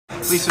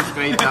Please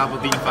subscribe to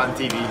Aberdeen Fan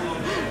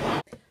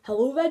TV.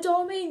 Hello Red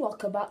Army,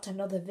 welcome back to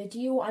another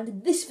video, and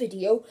in this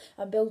video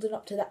I'm building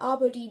up to the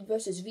Aberdeen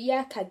versus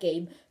Rijeka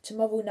game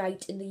tomorrow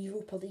night in the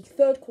Europa League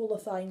third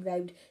qualifying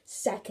round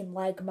second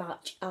leg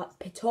match at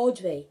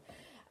Pittodrie.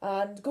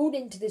 And going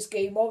into this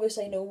game,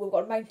 obviously I know we've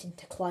got a mountain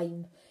to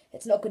climb.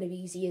 It's not going to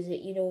be easy, is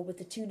it? You know, with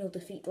the 2-0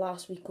 defeat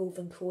last week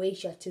over in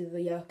Croatia to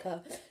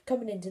Rijeka,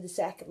 coming into the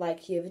second leg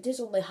here, it is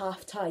only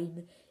half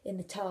time in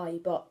the tie,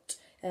 but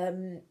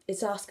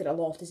it's asking a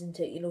lot, isn't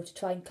it, you know, to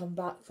try and come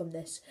back from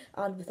this.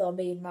 And with our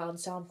main man,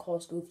 Sam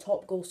Cosgrove,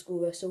 top goal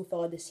scorer so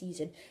far this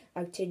season,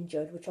 out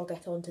injured, which I'll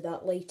get onto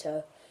that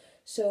later.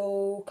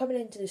 So, coming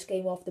into this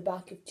game off the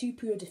back of two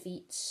poor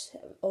defeats,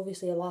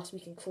 obviously last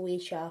week in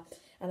Croatia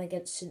and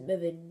against St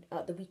Mirren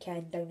at the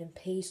weekend down in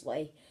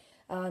Paisley.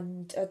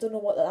 And I don't know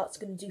what that's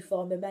going to do for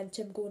our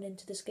momentum going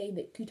into this game.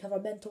 It could have a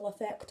mental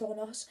effect on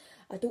us.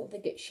 I don't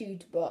think it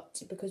should,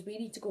 but because we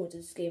need to go into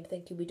this game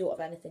thinking we don't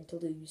have anything to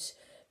lose.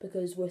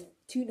 Because with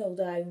 2-0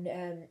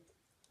 down,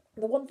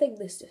 the one thing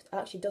this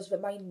actually does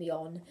remind me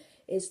on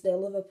is the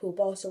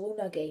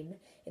Liverpool-Barcelona game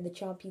in the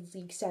Champions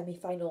League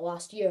semi-final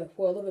last year,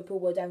 where Liverpool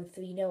were down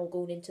 3-0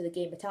 going into the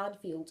game at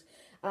Anfield.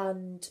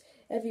 And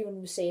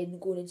everyone was saying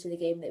going into the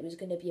game that it was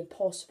going to be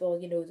impossible,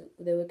 you know,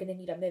 they were going to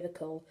need a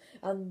miracle.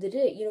 And they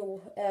did,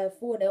 you know,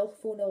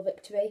 4-0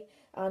 victory.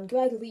 And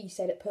Greg Lee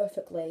said it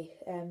perfectly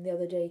the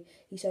other day.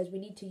 He says we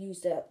need to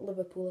use the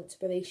Liverpool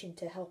inspiration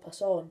to help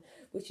us on,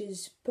 which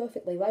is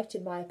perfectly right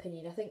in my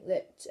opinion. I think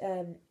that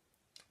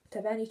to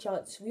have any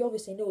chance, we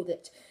obviously know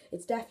that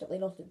it's definitely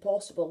not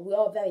impossible. We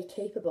are very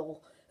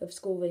capable of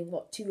scoring,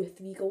 2 or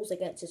 3 goals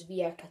against this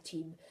Rijeka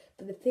team.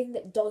 But the thing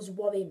that does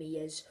worry me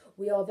is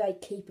we are very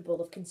capable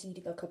of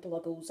conceding a couple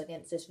of goals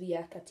against this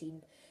Rijeka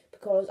team.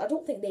 Because I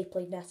don't think they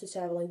played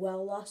necessarily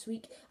well last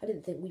week. I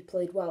didn't think we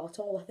played well at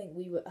all. I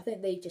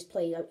think they just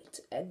played out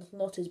and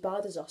not as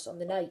bad as us on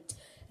the night,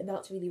 and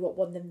that's really what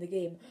won them the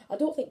game. I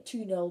don't think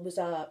 2-0 was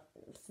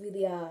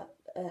really a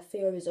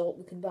fair result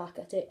looking back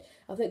at it.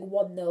 I think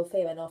 1-0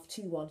 fair enough,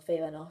 2-1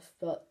 fair enough,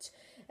 but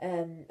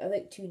I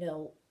think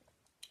 2-0.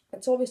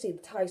 It's obviously the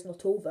tie's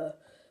not over,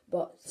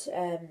 but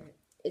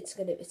it's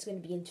gonna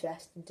be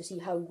interesting to see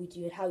how we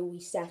do and how we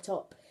set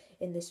up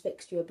in this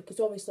fixture, because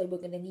obviously we're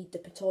going to need the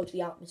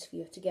Pittodrie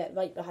atmosphere to get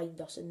right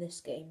behind us in this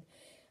game,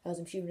 as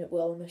I'm assuming it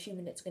will. I'm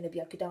assuming it's going to be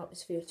a good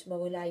atmosphere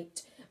tomorrow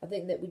night. I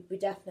think that we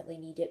definitely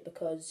need it,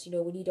 because, you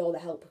know, we need all the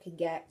help we can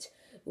get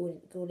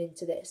going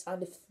into this,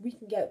 and if we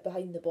can get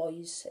behind the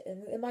boys,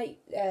 and it might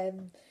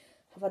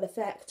have an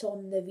effect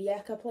on the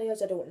Rijeka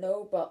players, I don't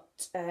know,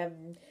 but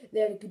they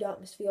had a good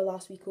atmosphere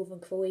last week over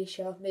in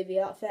Croatia. Maybe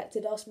that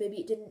affected us, maybe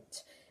it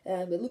didn't.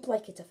 It looked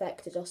like it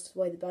affected us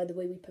by the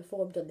way we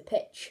performed on the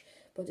pitch,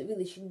 but it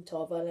really shouldn't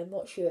have, and I'm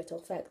not sure it'll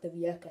affect the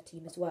Rijeka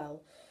team as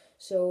well.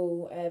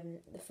 So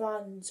the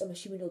fans, I'm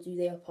assuming, will do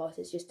their part.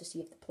 It's just to see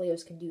if the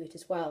players can do it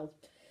as well.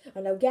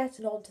 And now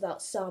getting on to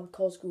that Sam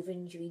Cosgrove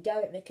injury,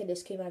 Derek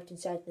McInnes came out and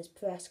said in his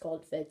press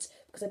conference,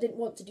 because I didn't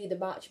want to do the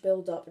match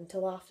build-up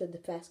until after the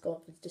press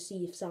conference to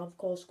see if Sam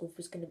Cosgrove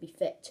was going to be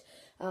fit.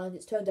 And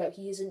it's turned out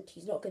he isn't.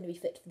 He's not going to be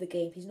fit for the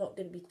game. He's not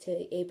going to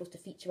be able to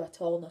feature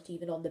at all, not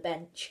even on the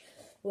bench,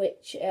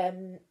 which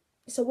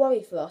it's a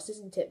worry for us,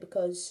 isn't it?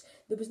 Because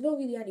there was not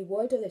really any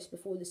word of this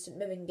before the St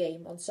Mirren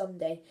game on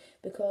Sunday,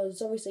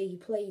 because obviously he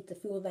played the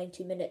full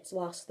 90 minutes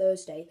last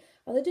Thursday,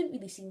 and there didn't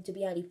really seem to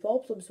be any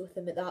problems with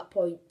him at that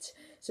point.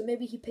 So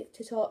maybe he picked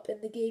it up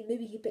in the game,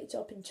 maybe he picked it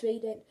up in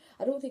training.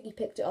 I don't think he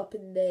picked it up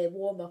in the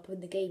warm-up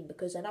in the game,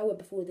 because an hour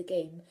before the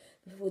game,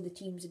 before the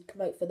teams had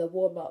come out for the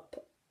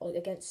warm-up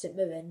against St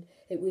Mirren,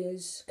 it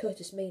was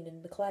Curtis Main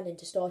and McLennan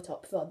to start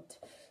up front.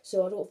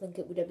 So I don't think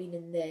it would have been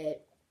in the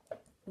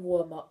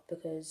warm up,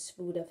 because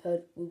it would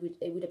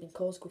have been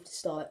Cosgrove to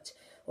start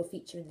or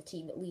feature in the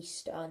team at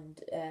least, and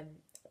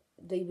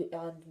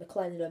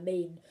McLennan or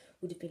Main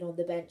would have been on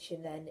the bench,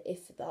 and then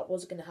if that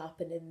was going to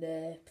happen in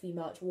the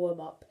pre-match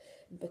warm up,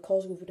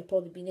 Cosgrove would have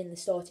probably been in the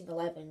starting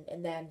 11,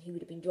 and then he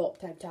would have been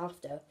dropped out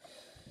after.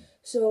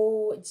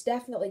 So it's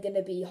definitely going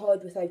to be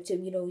hard without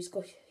him. You know,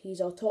 he's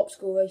our top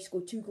scorer. He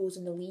scored 2 goals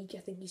in the league. I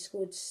think he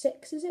scored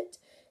 6. Is it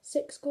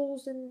 7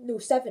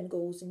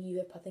 goals in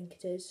Europe? I think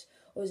it is.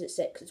 Or is it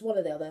 6? It's one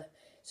or the other.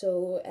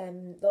 So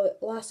the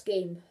last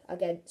game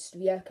against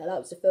Rijeka, that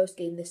was the first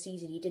game this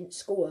season he didn't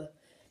score.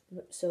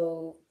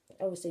 So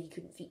obviously he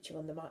couldn't feature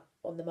on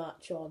the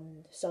match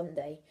on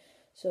Sunday.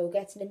 So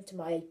getting into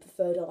my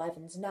preferred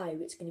 11s now,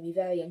 it's going to be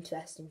very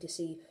interesting to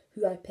see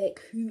who I pick,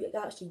 who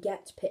actually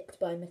gets picked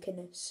by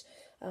McInnes,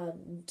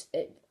 and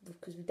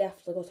because we've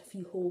definitely got a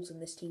few holes in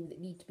this team that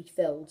need to be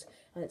filled,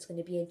 and it's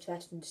going to be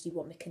interesting to see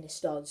what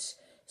McInnes does.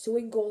 So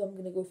in goal, I'm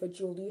going to go for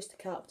Joe Lewis, the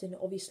captain.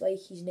 Obviously,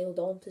 he's nailed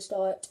on to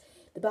start.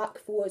 The back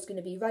four is going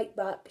to be right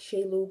back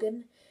Shea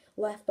Logan,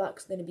 left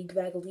back's going to be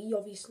Greg Lee,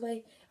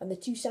 obviously, and the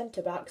 2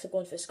 centre backs have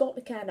gone for Scott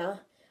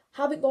McKenna.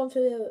 Haven't gone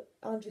for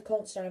Andrew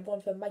Constantine, I've gone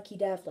for Mikey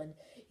Devlin.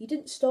 He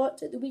didn't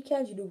start at the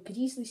weekend, you know, could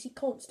easily see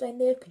Constantine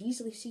there, could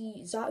easily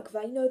see Zach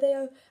Viner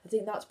there. I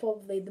think that's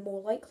probably the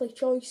more likely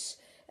choice.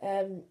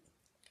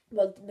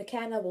 Well,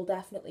 McKenna will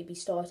definitely be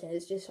starting.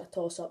 It's just a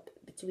toss-up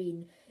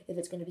between if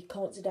it's going to be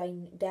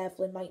Considine.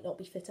 Devlin might not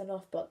be fit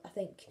enough, but I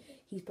think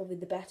he's probably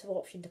the better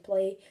option to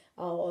play,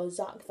 or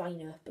Zach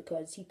Viner,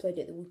 because he played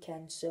at the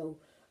weekend, so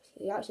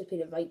he actually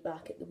played at right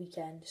back at the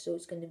weekend, so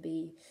it's going to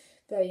be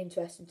very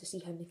interesting to see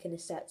how McKenna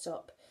sets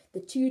up. The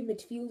two in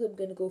midfield, I'm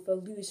going to go for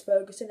Lewis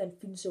Ferguson and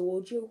Funso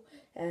Ojo,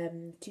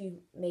 two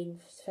main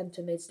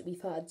centre mids that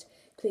we've had.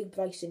 Craig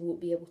Bryson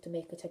won't be able to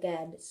make it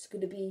again. It's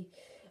going to be,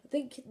 I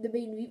think,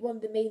 one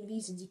of the main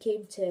reasons he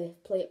came to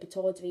play at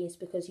Pataudry is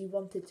because he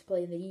wanted to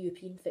play in the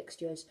European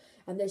fixtures,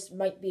 and this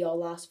might be our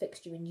last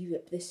fixture in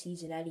Europe this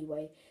season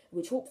anyway,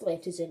 which hopefully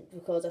it isn't,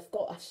 because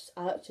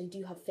I actually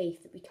do have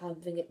faith that we can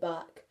bring it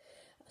back.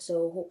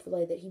 So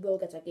hopefully that he will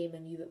get a game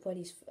in Europe when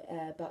he's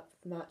back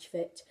match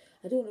fit.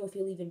 I don't know if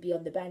he'll even be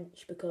on the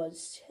bench,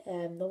 because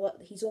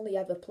he's only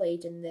ever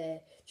played in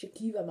the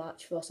Shakira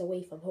match for us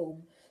away from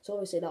home. So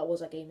obviously that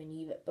was a game in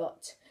Europe,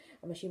 but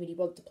I'm assuming he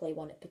wanted to play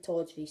one at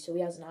Pataudry, so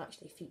he hasn't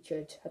actually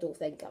featured, I don't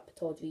think, at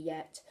Pataudry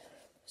yet.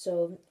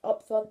 So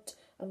up front,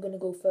 I'm going to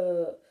go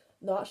for,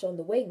 not actually on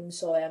the wings,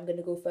 sorry, I'm going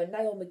to go for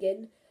Niall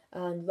McGinn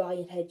and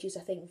Ryan Hedges.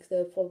 I think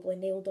they're probably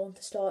nailed on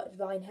to start.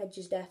 Ryan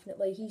Hedges,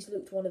 definitely. He's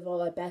looked one of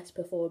our best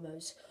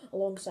performers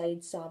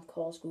alongside Sam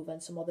Cosgrove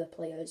and some other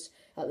players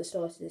at the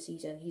start of the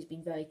season. He's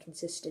been very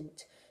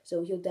consistent,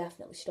 so he'll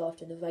definitely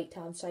start on the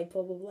right-hand side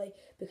probably,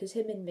 because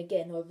him and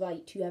McGinn, or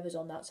Wright, whoever's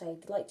on that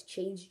side, they like to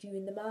change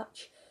during the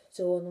match.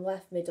 So on the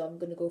left mid, I'm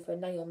going to go for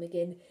Niall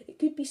McGinn. It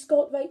could be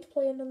Scott Wright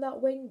playing on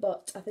that wing,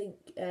 but I think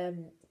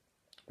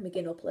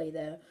McGinn will play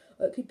there.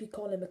 Or it could be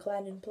Conor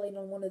McLennan playing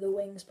on one of the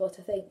wings, but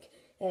I think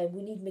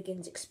we need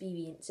McGinn's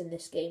experience in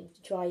this game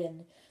to try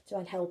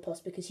and help us,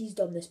 because he's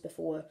done this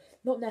before.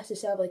 Not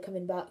necessarily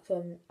coming back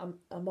from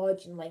a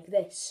margin like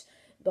this,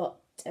 but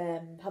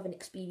having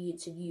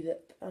experience in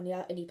Europe.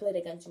 And he played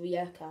against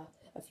Rijeka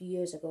a few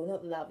years ago.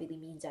 Not that that really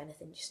means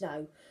anything just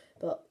now,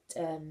 but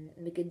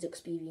McGinn's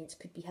experience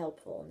could be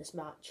helpful in this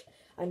match.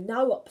 And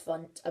now up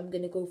front, I'm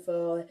going to go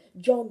for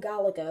John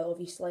Gallagher,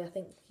 obviously. I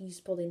think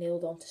he's probably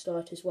nailed on to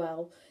start as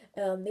well.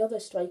 The other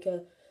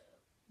striker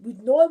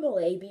would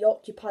normally be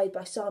occupied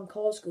by Sam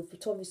Cosgrove,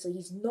 but obviously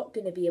he's not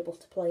going to be able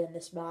to play in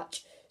this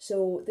match.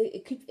 So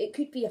it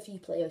could be a few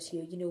players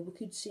here. You know, we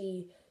could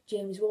see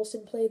James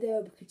Wilson play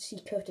there, we could see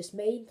Curtis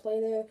Main play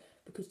there,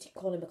 we could see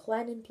Conor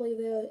McLennan play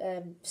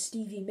there,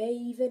 Stevie May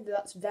even, but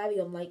that's very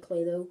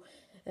unlikely though.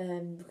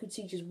 We could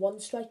see just one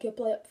striker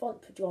play up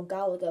front for John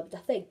Gallagher, but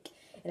I think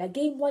in a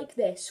game like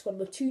this, when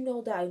we're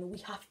 2-0 down, we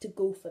have to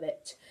go for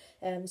it.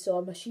 So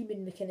I'm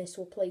assuming McInnes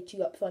will play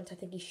two up front. I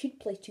think he should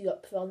play two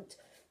up front,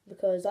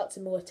 because that's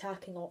a more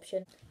attacking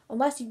option.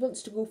 Unless he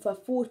wants to go for a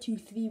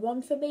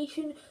 4-2-3-1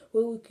 formation,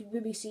 where we could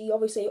maybe see,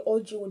 obviously,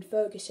 Ojo and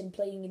Ferguson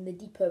playing in the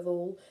deeper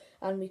role,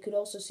 and we could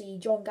also see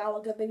John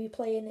Gallagher maybe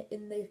playing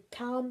in the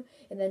cam,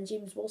 and then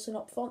James Wilson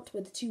up front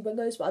with the two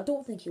wingers, but I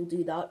don't think he'll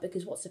do that,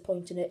 because what's the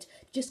point in it?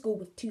 Just go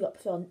with two up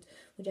front,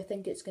 which I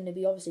think it's going to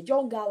be obviously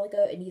John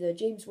Gallagher and either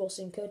James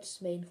Wilson, Curtis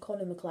Main,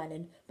 Conor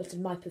McLennan, but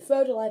in my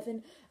preferred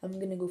 11, I'm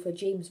going to go for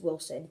James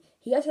Wilson.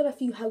 He has had a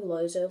few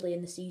howlers early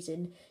in the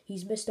season.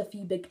 He's missed a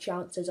few big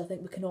chances. I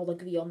think we can all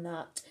agree on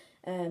that.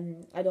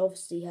 I'd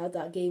obviously had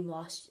that game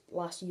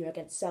last year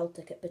against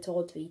Celtic at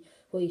Pataudry,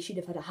 where he should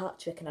have had a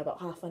hat-trick in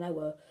about half an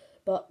hour.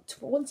 But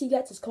once he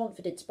gets his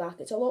confidence back,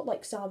 it's a lot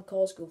like Sam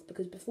Cosgrove,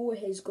 because before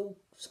his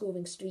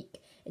goal-scoring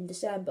streak in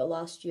December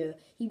last year,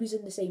 he was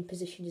in the same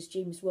position as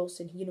James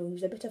Wilson. You know, he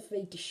was a bit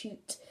afraid to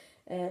shoot.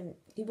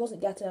 He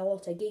wasn't getting a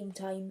lot of game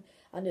time,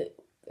 and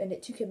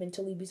it took him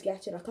until he was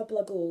getting a couple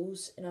of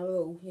goals in a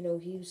row. You know,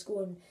 he was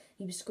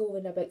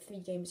scoring about 3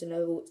 games in a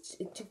row.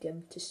 It took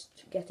him to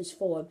get his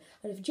form.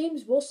 And if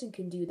James Wilson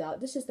can do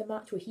that, this is the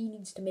match where he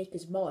needs to make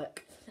his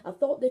mark. I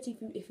thought that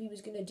if he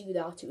was going to do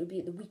that, it would be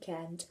at the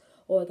weekend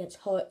or against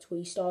Hearts, where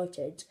he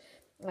started.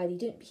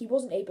 And he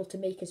wasn't able to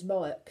make his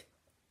mark.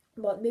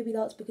 But maybe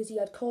that's because he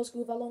had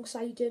Cosgrove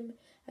alongside him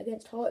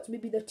against Hearts.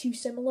 Maybe they're too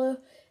similar.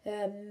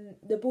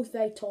 They're both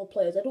very tall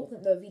players. I don't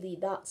think they're really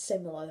that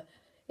similar,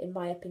 in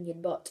my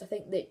opinion, but I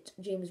think that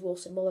James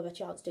Wilson will have a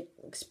chance to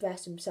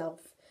express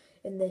himself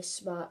in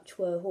this match,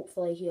 where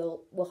hopefully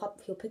he'll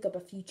pick up a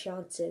few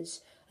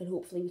chances, and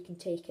hopefully we can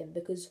take him,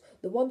 because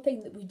the one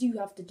thing that we do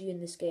have to do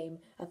in this game,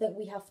 I think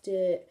we have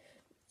to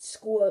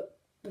score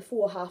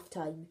before half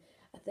time.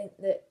 I think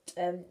that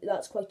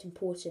that's quite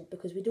important,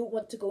 because we don't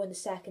want to go in the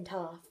second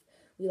half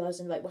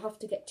realising, like, we'll have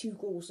to get 2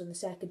 goals in the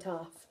second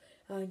half,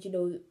 and, you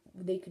know,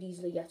 they could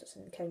easily get us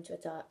in the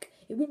counter-attack.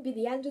 It wouldn't be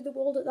the end of the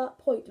world at that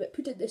point, but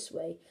put it this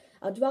way,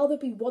 I'd rather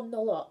be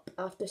 1-0 up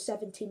after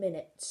 70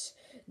 minutes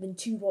than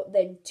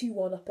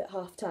 2-1 up at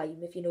half-time,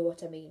 if you know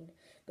what I mean.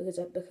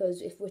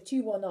 Because if we're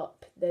 2-1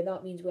 up, then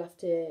that means we have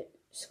to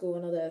score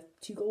another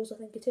 2 goals, I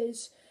think it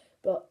is.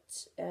 But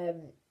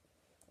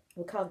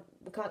we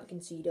can't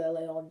concede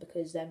early on,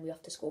 because then we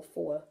have to score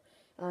 4.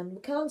 And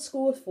we can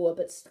score 4,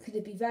 but it's going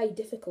to be very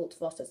difficult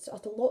for us. It's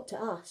a lot to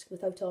ask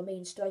without our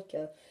main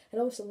striker. And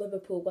also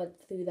Liverpool went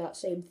through that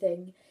same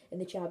thing in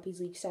the Champions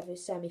League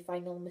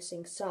semi-final,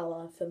 missing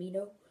Salah and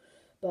Firmino.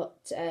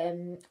 But,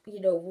 you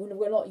know,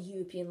 we're not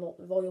European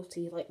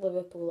royalty like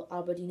Liverpool,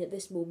 Aberdeen at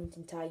this moment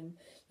in time,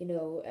 you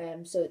know,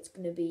 so it's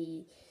going to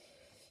be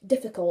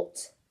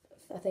difficult.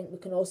 I think we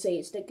can all say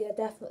it's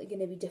definitely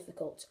going to be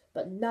difficult.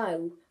 But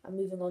now I'm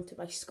moving on to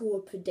my score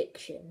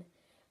prediction.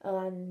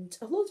 And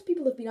a lot of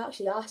people have been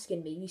actually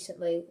asking me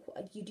recently,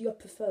 you do a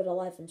preferred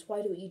 11s,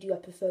 why don't you do a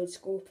preferred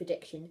score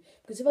prediction?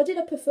 Because if I did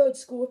a preferred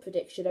score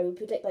prediction, I would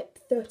predict like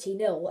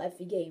 30-0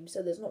 every game,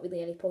 so there's not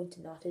really any point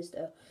in that, is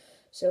there?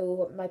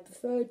 So my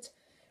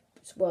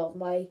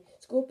my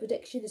score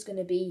prediction is going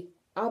to be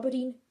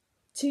Aberdeen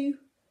 2,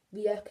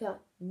 Rijeka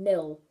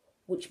 0,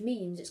 which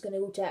means it's going to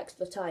go to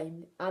extra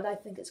time, and I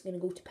think it's going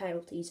to go to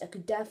penalties. I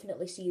could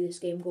definitely see this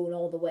game going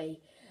all the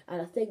way,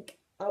 and I think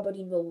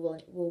Aberdeen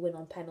will win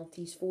on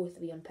penalties,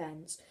 4-3 on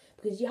pens,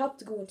 because you have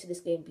to go into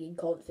this game being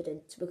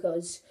confident,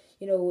 because,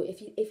 you know,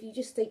 if you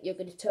just think you're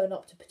going to turn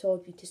up to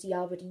Pittodrie to see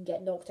Aberdeen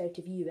get knocked out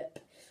of Europe,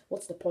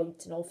 what's the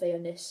point, in all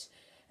fairness?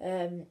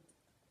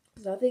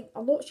 So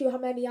I'm not sure how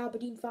many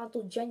Aberdeen fans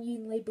will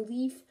genuinely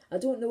believe. I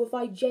don't know if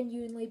I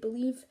genuinely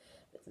believe.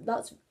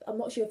 I'm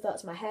not sure if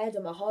that's my head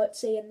or my heart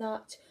saying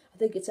that. I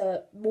think it's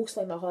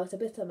mostly my heart, a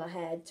bit of my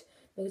head,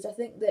 because I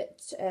think that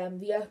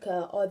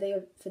Rijeka are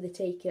there for the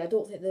taking. I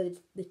don't think they're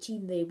the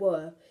team they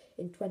were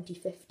in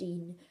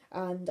 2015,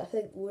 and I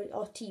think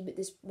our team at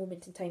this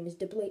moment in time is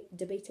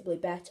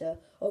debatably better.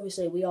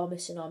 Obviously, we are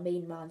missing our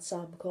main man,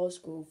 Sam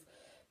Cosgrove,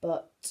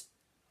 but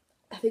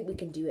I think we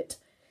can do it.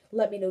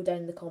 Let me know down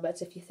in the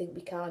comments if you think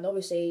we can.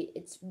 Obviously,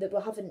 it's that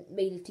we haven't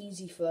made it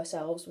easy for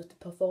ourselves with the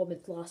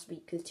performance last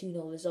week, the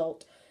 2-0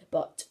 result.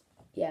 But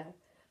yeah,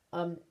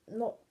 I'm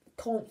not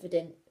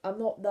confident. I'm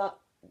not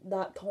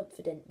that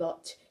confident,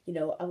 but you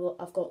know,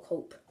 I've got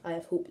hope. I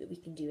have hope that we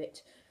can do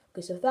it.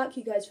 Okay, so thank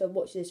you guys for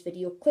watching this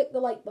video. Click the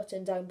like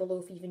button down below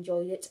if you've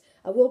enjoyed it.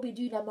 I will be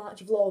doing a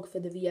match vlog for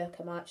the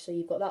Rijeka match, so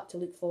you've got that to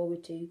look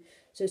forward to.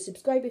 So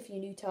subscribe if you're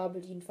new to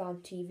Aberdeen Fan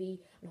TV,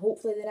 and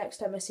hopefully the next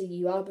time I see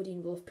you,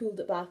 Aberdeen will have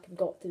pulled it back and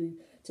got through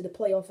to the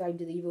playoff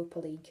round of the Europa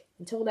League.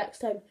 Until next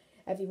time,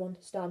 everyone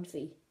stand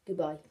free.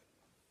 Goodbye.